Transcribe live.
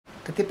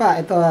Katipa,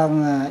 ito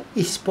ang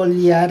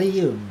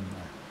Spoliarium,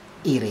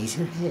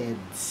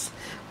 Eraserheads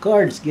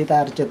Chords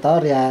Guitar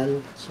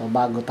Tutorial. So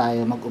bago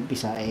tayo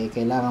mag-umpisa,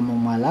 kailangan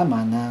mong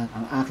malaman na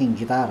ang aking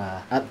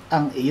gitara at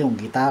ang iyong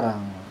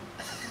gitarang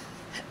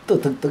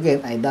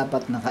tutugtugin ay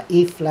dapat naka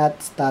E-flat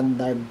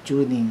standard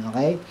tuning,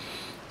 okay?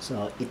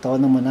 So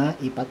itono mo na,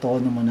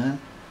 ipatono mo na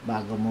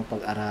bago mo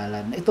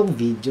pag-aralan itong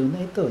video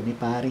na ito ni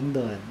Pareng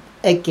doon.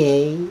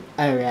 Okay,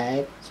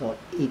 alright. So,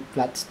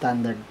 E-flat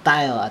standard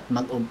tayo at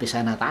mag-umpisa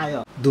na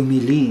tayo.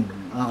 Dumilim,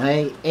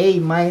 okay? A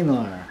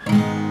minor.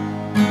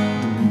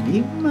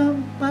 Dumilim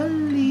ang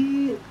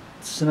palit.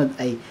 Sunod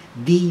ay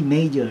D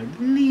major.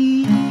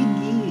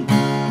 Ligid.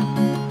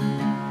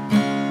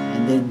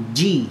 And then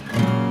G.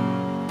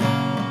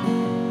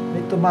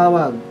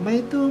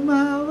 May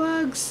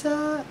tumawag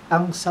sa,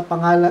 ang sa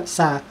pangalan,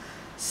 sa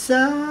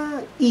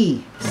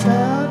E.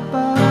 Sa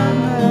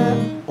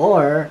pangalan.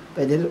 Or,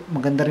 pwede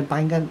maganda rin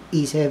pakinggan,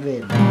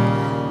 E7.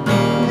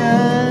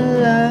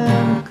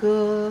 Ngalan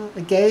ko.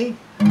 Okay?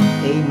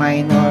 A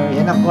minor.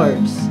 Yan ang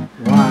chords.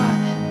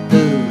 1,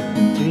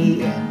 2,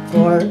 3, and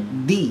 4.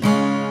 D.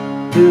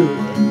 2,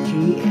 and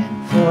 3, and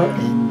 4.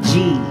 And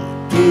G.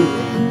 2,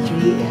 and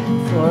 3, and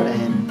 4.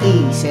 And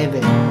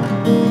A7.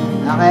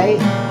 Okay?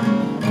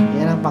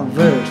 Yan ang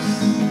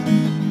pang-verse.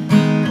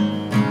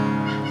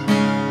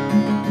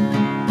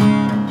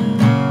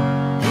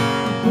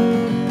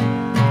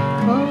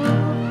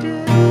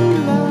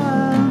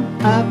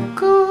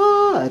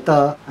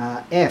 Ito,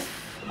 F,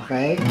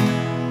 okay?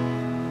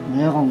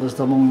 Ngayon kung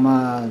gusto mong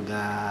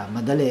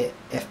madali,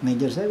 F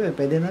major 7,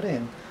 pwede na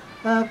rin.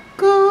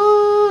 Ako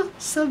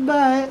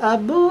sabay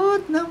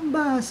abot ng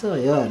baso.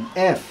 Yun,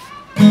 F.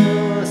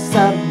 Ako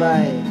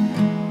sabay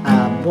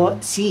abot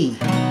C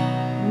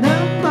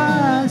ng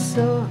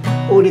baso.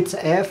 Ulit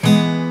sa F,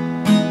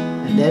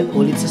 and then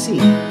ulit sa C.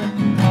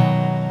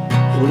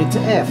 Ulit sa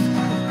F.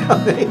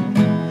 Okay?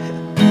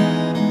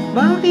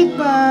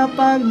 Bakit ba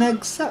pag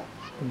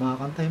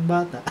kumakanta yung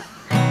bata?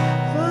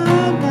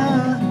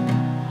 Wala.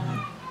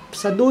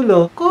 Sa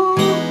dulo, ko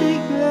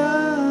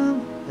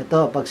biglang.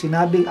 Ito, pag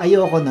sinabing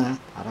ayoko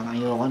na, parang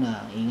ayoko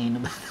na, ingay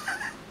na ba?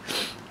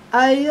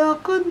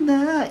 Ayoko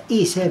na,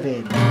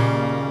 E7.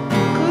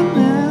 Ayoko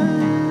na.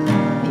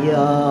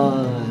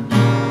 Yun.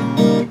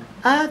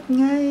 At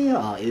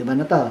ngayon, iba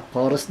na to,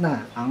 chorus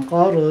na. Ang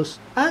chorus,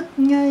 at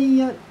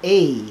ngayon,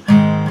 A.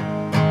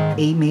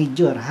 A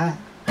major, ha?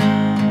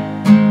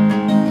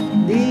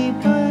 Di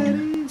pa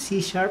C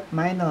sharp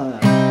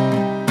minor.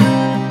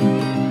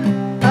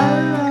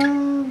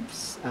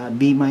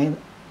 B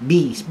minor,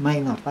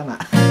 tama.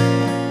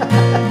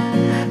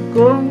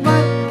 Kung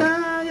ba't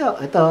tayo,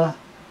 ito,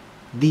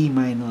 D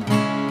minor.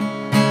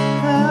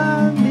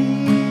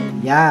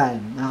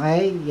 Yan,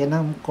 okay? Yan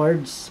ang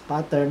chords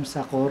pattern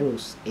sa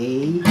chorus.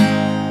 A,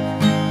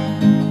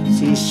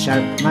 C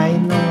sharp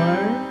minor,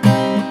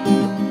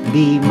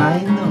 B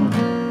minor,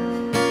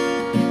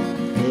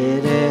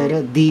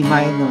 D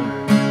minor.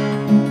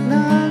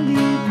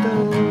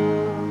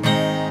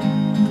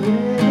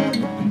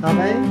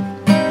 Okay?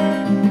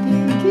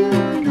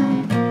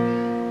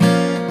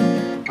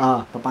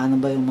 Paano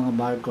ba yung mga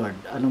bar chord?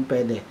 Anong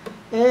pwede?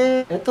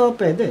 Ito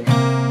pwede.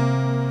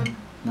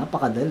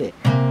 Napakadali.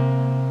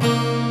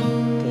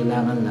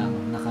 Kailangan lang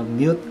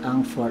naka-mute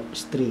ang 4th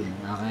string.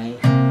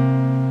 Okay?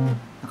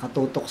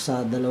 Nakatutok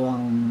sa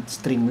dalawang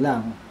string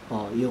lang.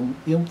 Yung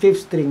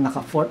 5th string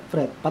naka 4th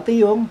fret. Pati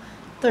yung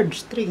 3rd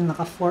string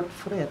naka 4th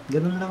fret.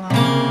 Ganun lang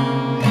ako.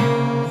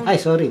 Ay,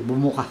 sorry.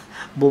 Bumuka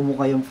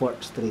yung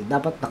 4th string.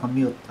 Dapat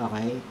naka-mute.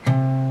 Okay?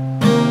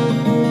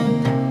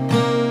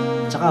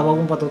 Tsaka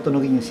huwag mong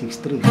patutunogin yung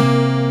 6th string.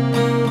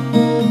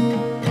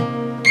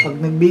 Pag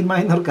nag-B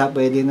minor ka,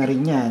 pwede na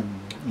rin yan.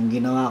 Yung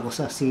ginawa ko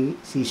sa C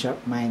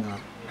sharp minor.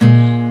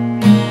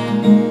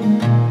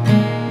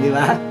 Di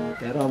ba?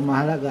 Pero ang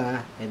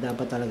mahalaga,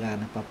 dapat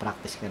talaga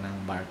nagpa-practice ka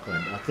ng bar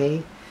chord.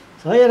 Okay?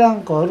 So, yan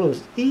ang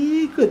chorus.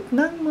 Ikot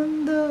ng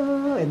mundo.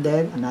 And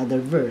then, another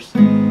verse.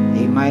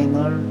 A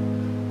minor.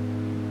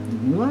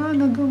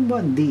 Liwanag ang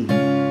buwan, D.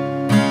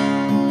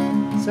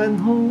 San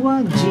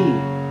Juan, G.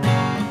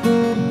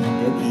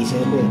 And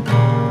E7.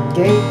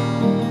 Okay?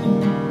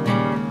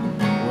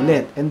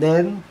 Ulit. And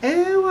then,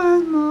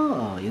 ewan mo.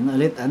 Yun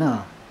ulit,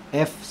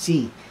 F,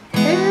 C.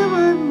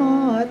 Ewan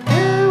mo at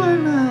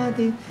ewan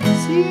natin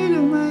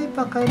sino may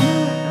pakala.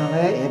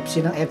 Okay?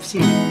 FC ng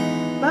FC.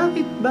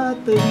 Bakit ba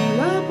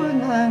tumilapon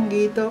ang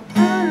gito?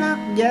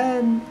 Alak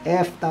dyan.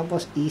 F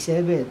tapos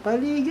E7.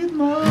 Paligid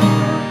mo.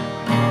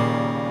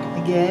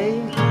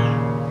 Okay?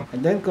 And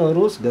then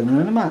chorus,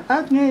 gano'n na naman.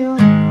 At ngayon,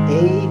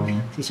 A,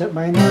 C sharp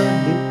minor,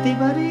 D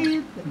pa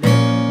rin.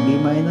 B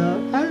minor,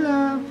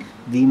 alam,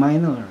 D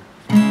minor.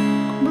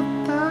 Ba't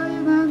tayo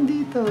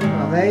nandito?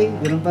 Okay?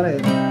 Gano'n pa rin.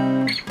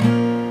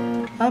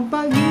 Ang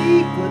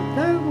pag-ikot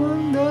ng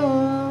mundo.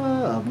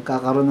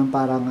 Magkakaroon ng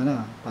parang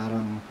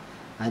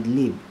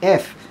ad-lib.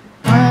 F.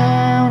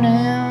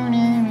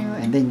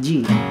 And then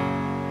G.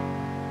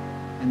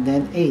 And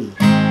then A.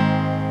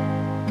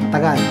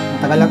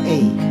 Matagal lang A.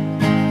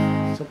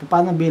 So,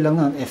 paano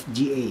bilang nun? F,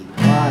 G, A.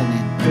 1,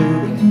 and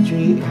 2, and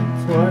 3, and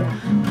 4.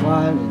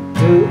 1,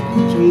 2,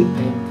 3,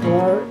 and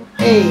 4.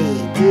 A,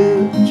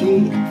 2,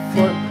 3,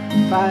 4,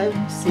 5,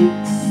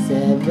 6,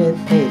 7,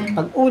 8.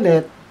 Pag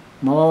ulit,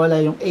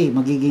 mawawala yung A,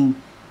 magiging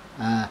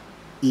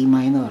E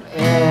minor.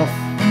 F,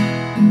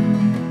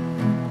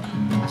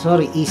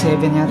 sorry,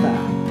 E7 yata.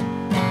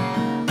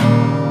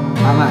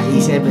 Tama,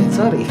 E7,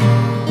 sorry.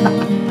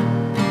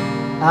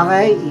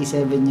 Okay,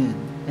 E7 yun.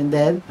 And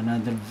then,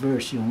 another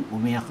verse, yung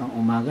umiyak ang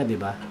umaga, di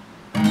ba?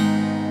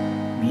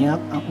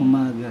 Umiyak ang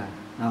umaga.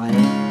 Okay?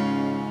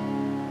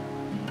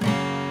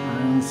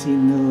 Ang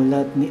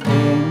sinulat ni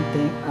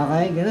Enteng.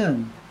 Okay,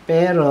 ganun.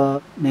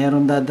 Pero,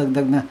 meron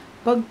dadagdag na,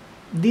 pag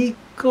di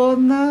ko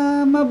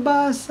na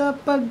mabasa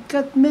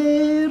pagkat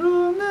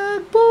meron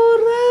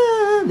nagpura.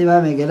 Di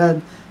ba? May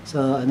ganun.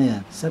 So, ano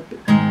yan? Sa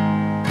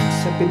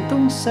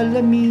pintong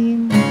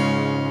salamin,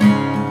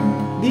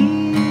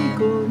 di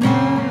ko na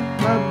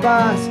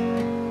mabasa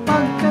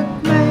pagkat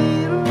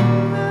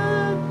mayroon na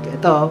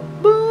ito,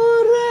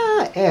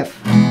 bura, F.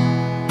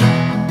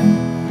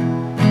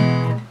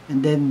 And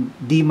then,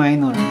 D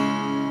minor.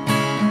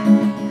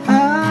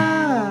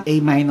 A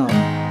minor.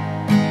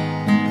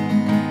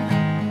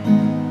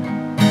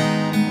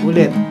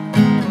 Ulit.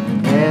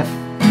 F,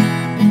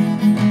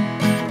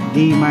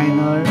 D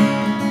minor,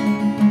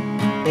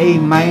 A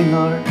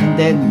minor, and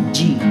then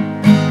G.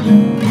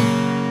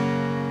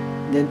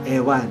 Then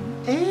ewan.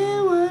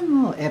 Ewan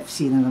mo.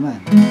 FC na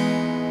naman.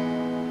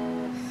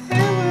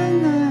 Ewan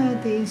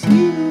natin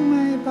sino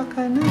may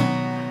pakana.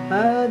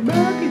 At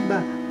bakit ba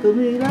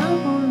tumilaw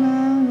ko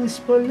ng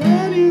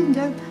Spoliarium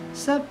dyan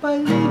sa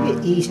paligid?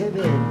 E7.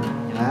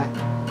 Diba?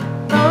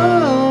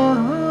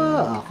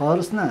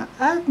 Chorus na.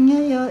 At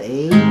ngayon,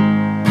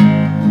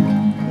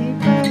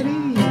 pa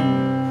rin.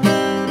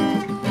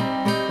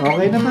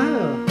 Okay na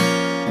tayo.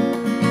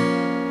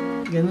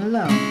 Ganun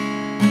lang.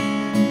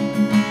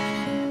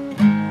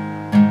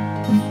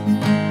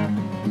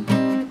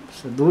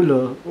 Sa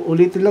dulo,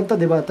 uulitin lang to,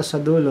 diba? Tapos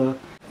sa dulo,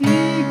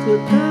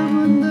 ikot na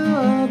mundo,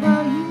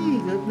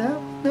 mag-ikot na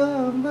mundo,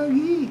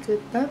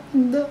 mag-ikot na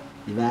mundo.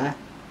 Diba?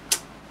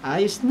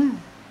 Ayos na.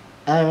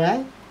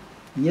 Alright?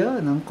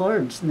 Yun, ang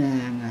chords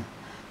ng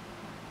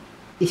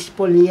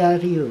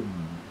Spoliarium,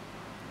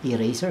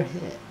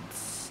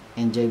 Eraserheads.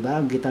 Enjoy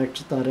ba ang guitar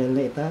tutorial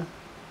na ito?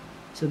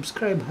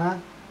 Subscribe ha.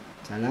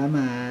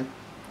 Salamat.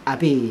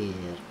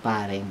 Apir,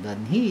 Pareng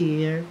done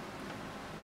here.